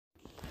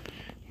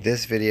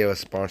This video is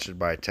sponsored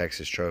by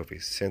Texas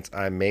Trophies. Since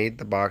I made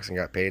the box and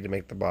got paid to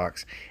make the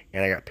box,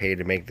 and I got paid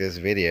to make this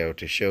video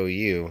to show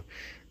you,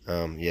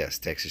 yes,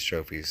 Texas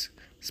Trophies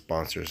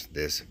sponsors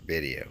this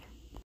video.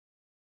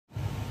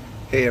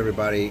 Hey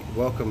everybody,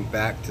 welcome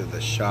back to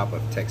the shop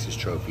of Texas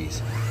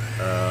Trophies.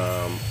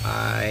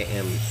 I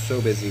am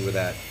so busy with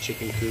that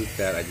chicken coop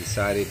that I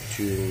decided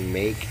to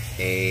make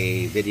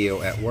a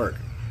video at work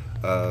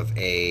of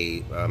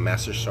a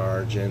Master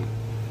Sergeant,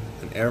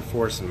 an Air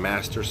Force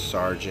Master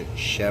Sergeant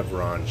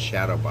Chevron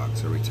shadow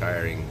box, a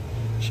retiring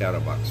shadow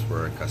box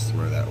for a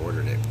customer that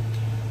ordered it.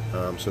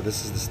 So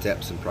this is the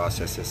steps and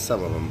processes,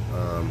 some of them.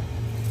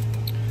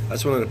 I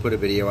just wanted to put a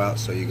video out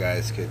so you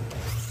guys could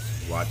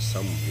watch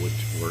some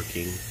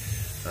woodworking.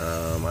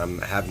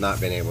 I have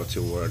not been able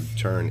to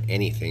turn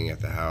anything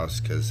at the house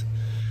because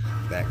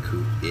that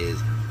coop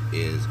is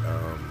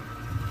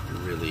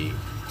really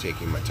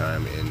taking my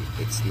time, and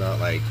it's not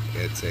like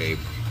it's a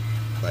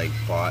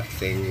bought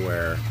thing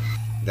where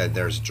that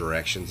there's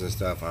directions and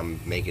stuff. I'm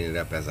making it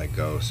up as I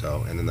go.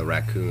 So, and then the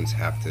raccoons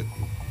have to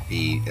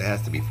be, it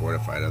has to be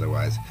fortified,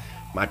 otherwise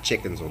my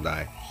chickens will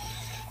die.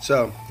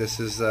 So this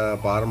is the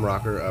bottom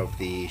rocker of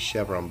the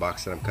Chevron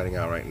box that I'm cutting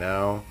out right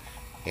now,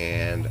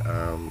 and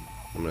I'm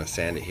gonna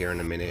sand it here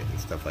in a minute and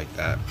stuff like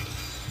that.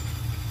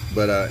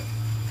 But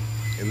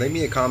and leave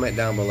me a comment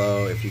down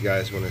below if you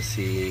guys want to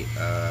see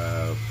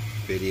a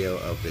video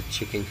of the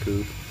chicken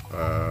coop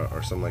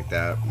or something like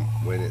that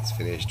when it's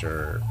finished,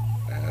 or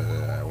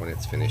when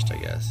it's finished, I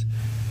guess,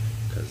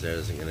 because there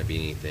isn't going to be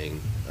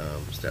anything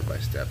step by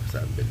step because I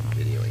haven't been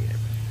videoing it.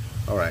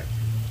 Alright,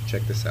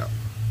 check this out.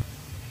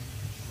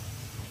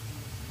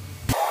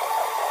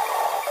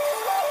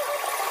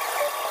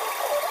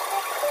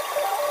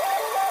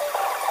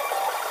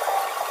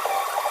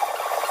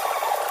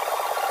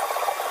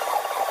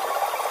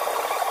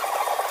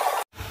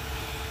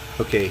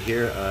 Okay,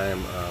 here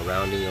I'm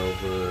rounding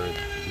over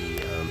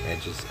the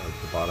edges of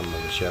the bottom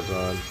of the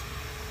chevron,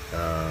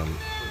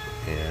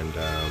 and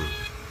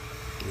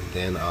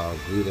then I'll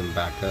glue them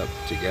back up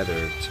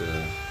together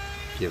to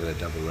give it a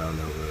double round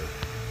over.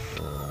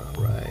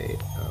 Right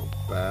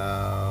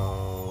about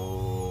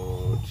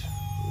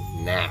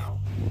now.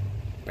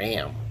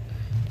 Bam!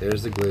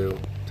 There's the glue,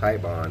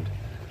 tight bond,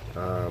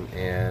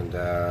 and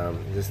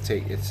it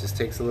just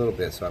takes a little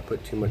bit, so I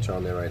put too much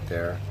on there right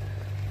there.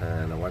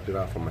 And I wiped it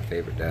off on my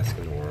favorite desk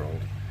in the world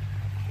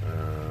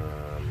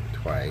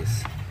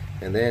twice,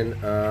 and then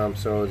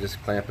so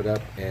just clamp it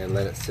up and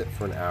let it sit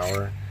for an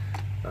hour,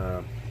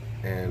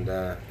 and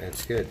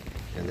it's good.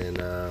 And then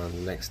the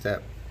next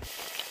step.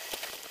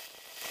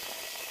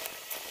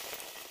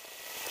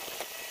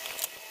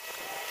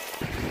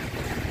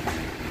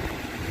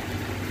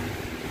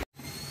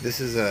 This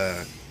is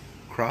a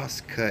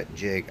cross-cut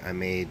jig I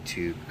made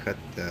to cut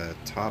the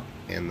top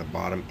and the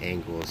bottom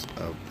angles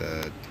of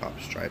the top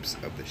stripes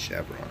of the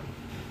chevron.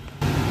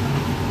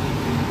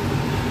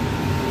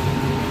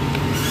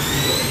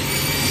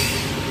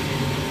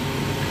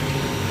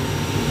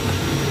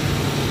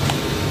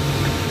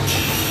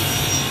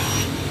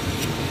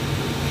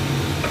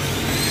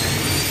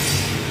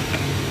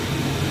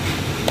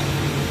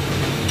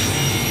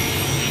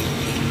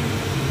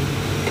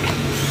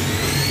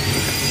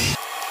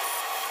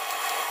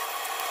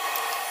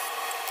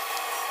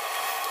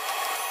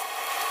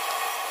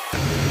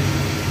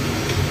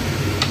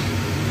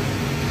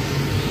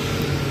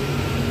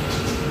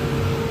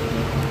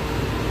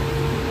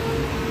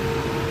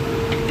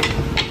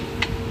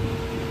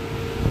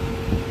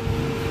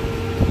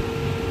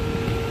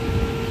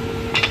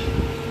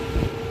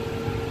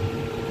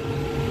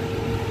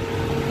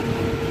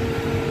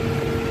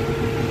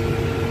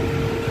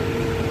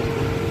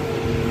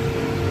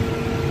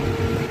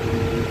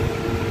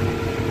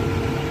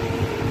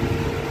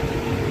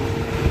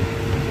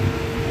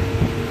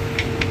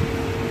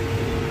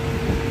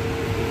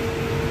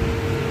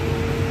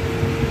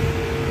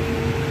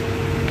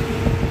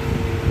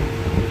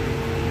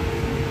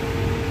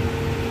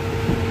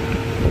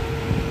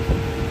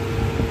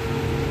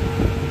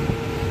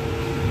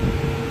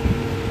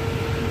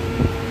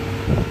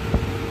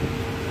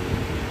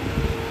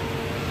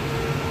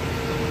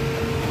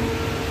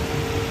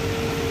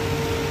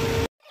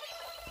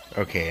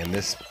 Okay, and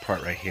this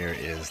part right here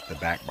is the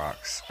back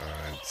box.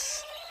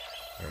 It's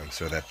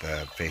so that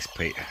the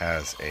faceplate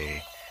has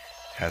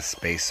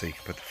space so you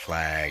can put the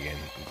flag and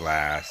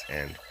glass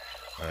and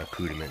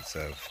accoutrements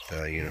of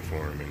the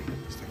uniform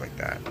and stuff like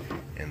that.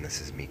 And this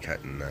is me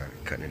cutting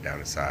it down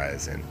to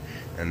size, and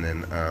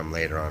then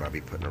later on I'll be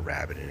putting a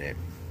rabbit in it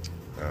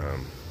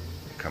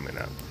coming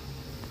up.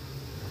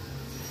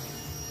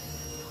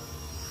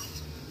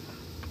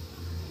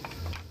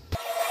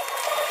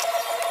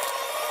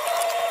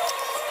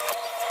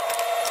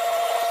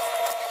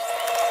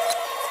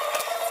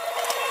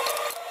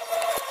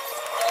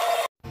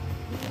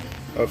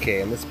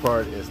 Okay, and this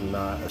part is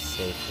not a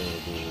safe thing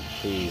to do.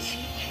 Please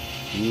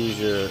use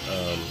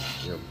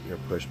your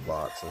push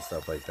blocks and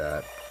stuff like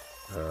that.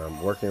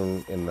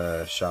 Working in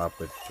the shop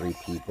with 3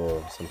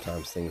 people,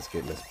 sometimes things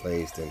get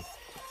misplaced, and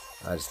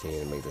I just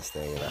needed to make this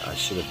thing, and I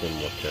should have been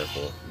more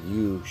careful.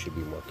 You should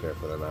be more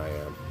careful than I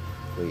am.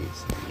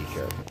 Please be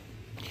careful.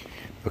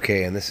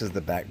 Okay, and this is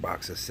the back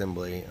box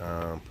assembly.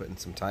 Putting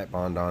some tight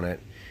bond on it,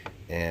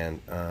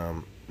 and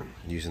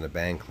using a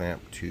band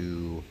clamp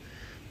to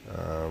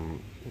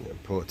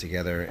pull it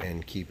together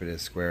and keep it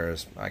as square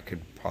as I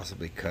could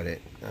possibly cut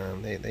it.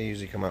 They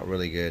usually come out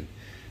really good.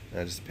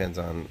 It just depends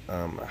on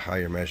how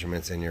your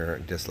measurements and your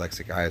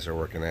dyslexic eyes are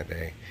working that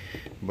day,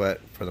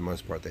 but for the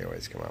most part they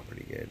always come out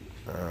pretty good.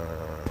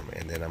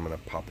 And then I'm gonna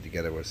pop it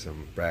together with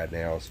some brad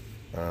nails,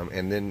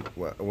 and then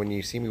when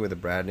you see me with a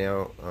brad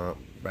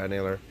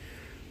nailer,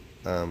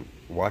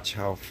 watch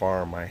how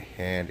far my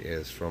hand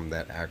is from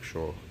that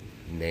actual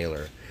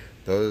nailer.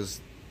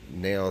 Those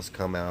nails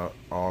come out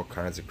all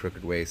kinds of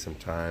crooked ways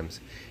sometimes,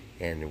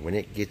 and when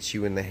it gets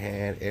you in the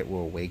hand, it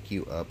will wake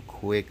you up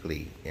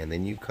quickly, and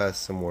then you cuss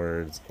some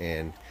words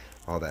and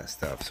all that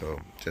stuff. So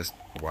just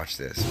watch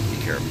this, be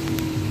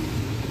careful.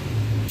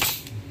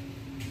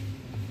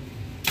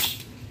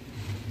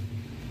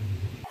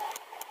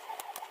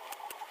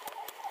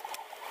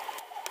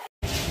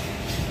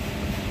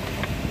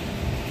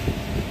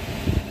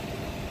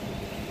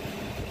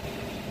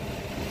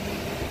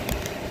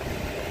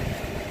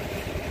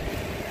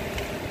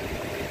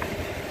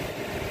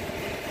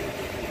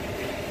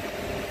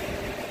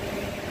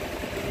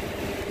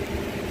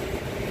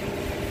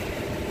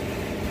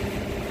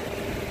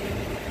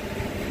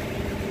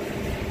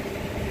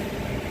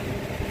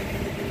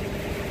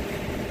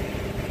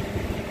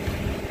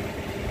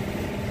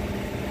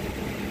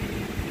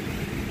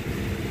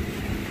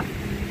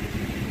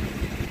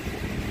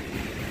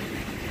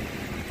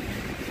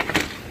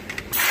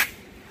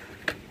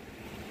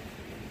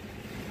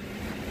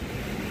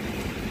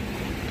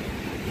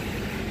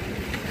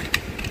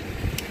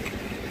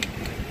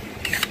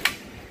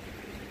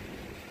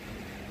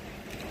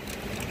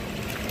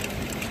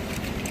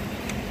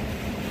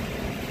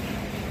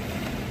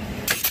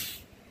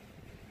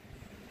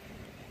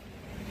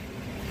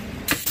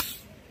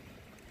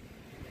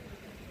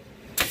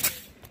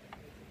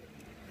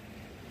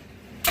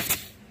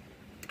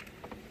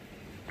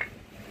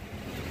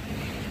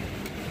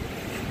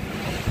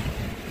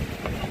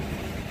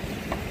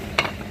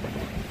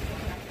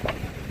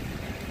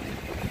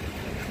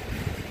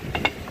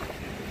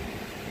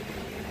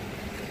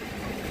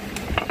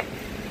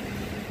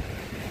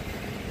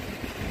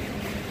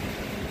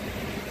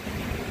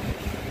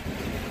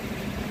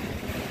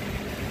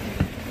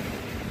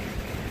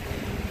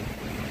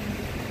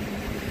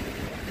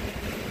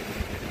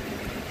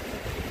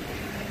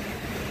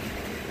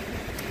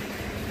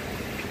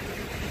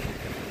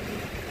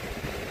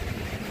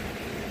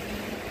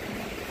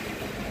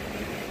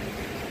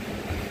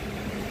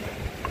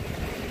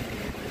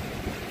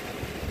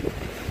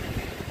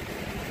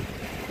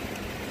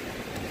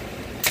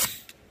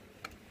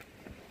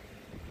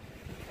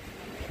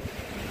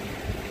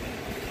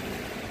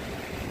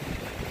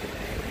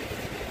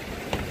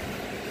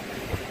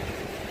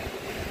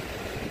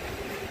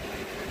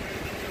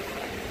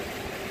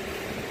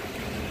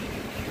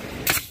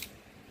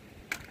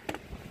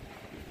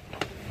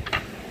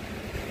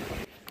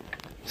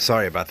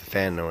 Sorry about the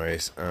fan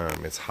noise.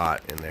 It's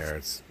hot in there.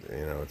 It's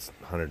it's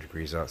 100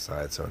 degrees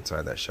outside, so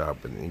inside that shop,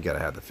 but you gotta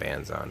have the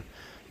fans on.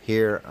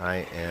 Here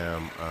I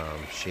am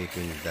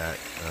shaping that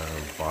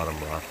bottom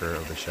rocker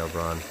of the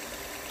chevron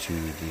to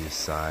the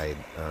side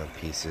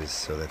pieces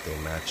so that they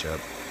match up,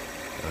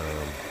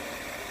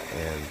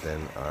 and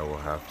then I will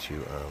have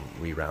to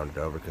re-round it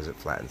over because it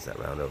flattens that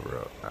round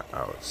over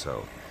out.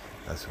 So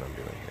that's what I'm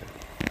doing here.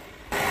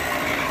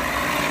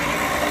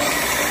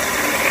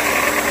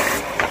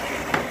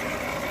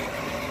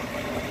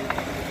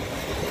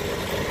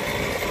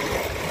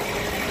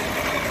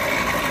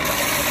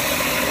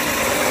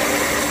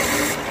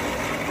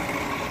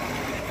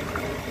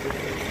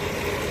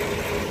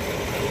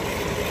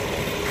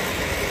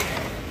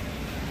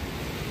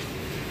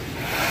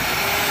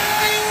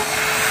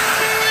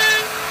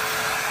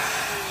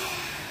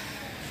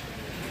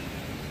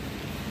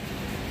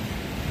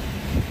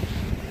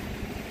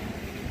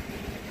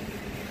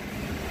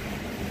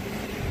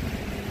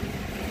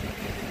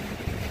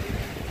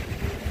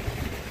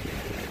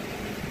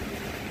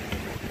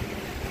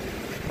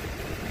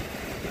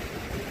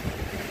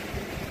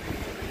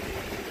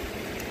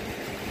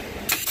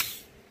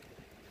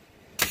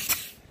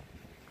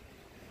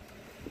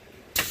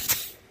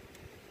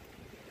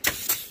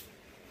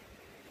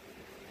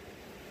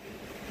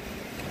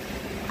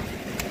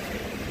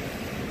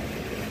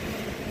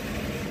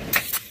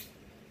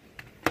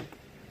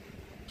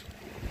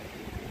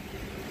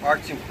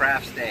 Arts and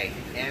Crafts Day,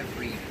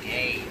 every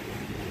day.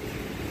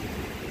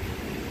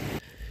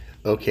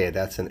 Okay,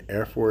 that's an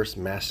Air Force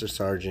Master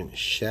Sergeant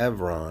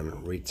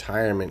Chevron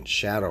Retirement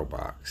Shadow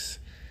Box.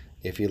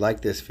 If you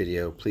like this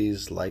video,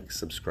 please like,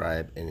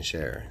 subscribe, and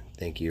share.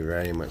 Thank you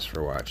very much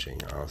for watching.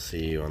 I'll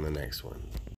see you on the next one.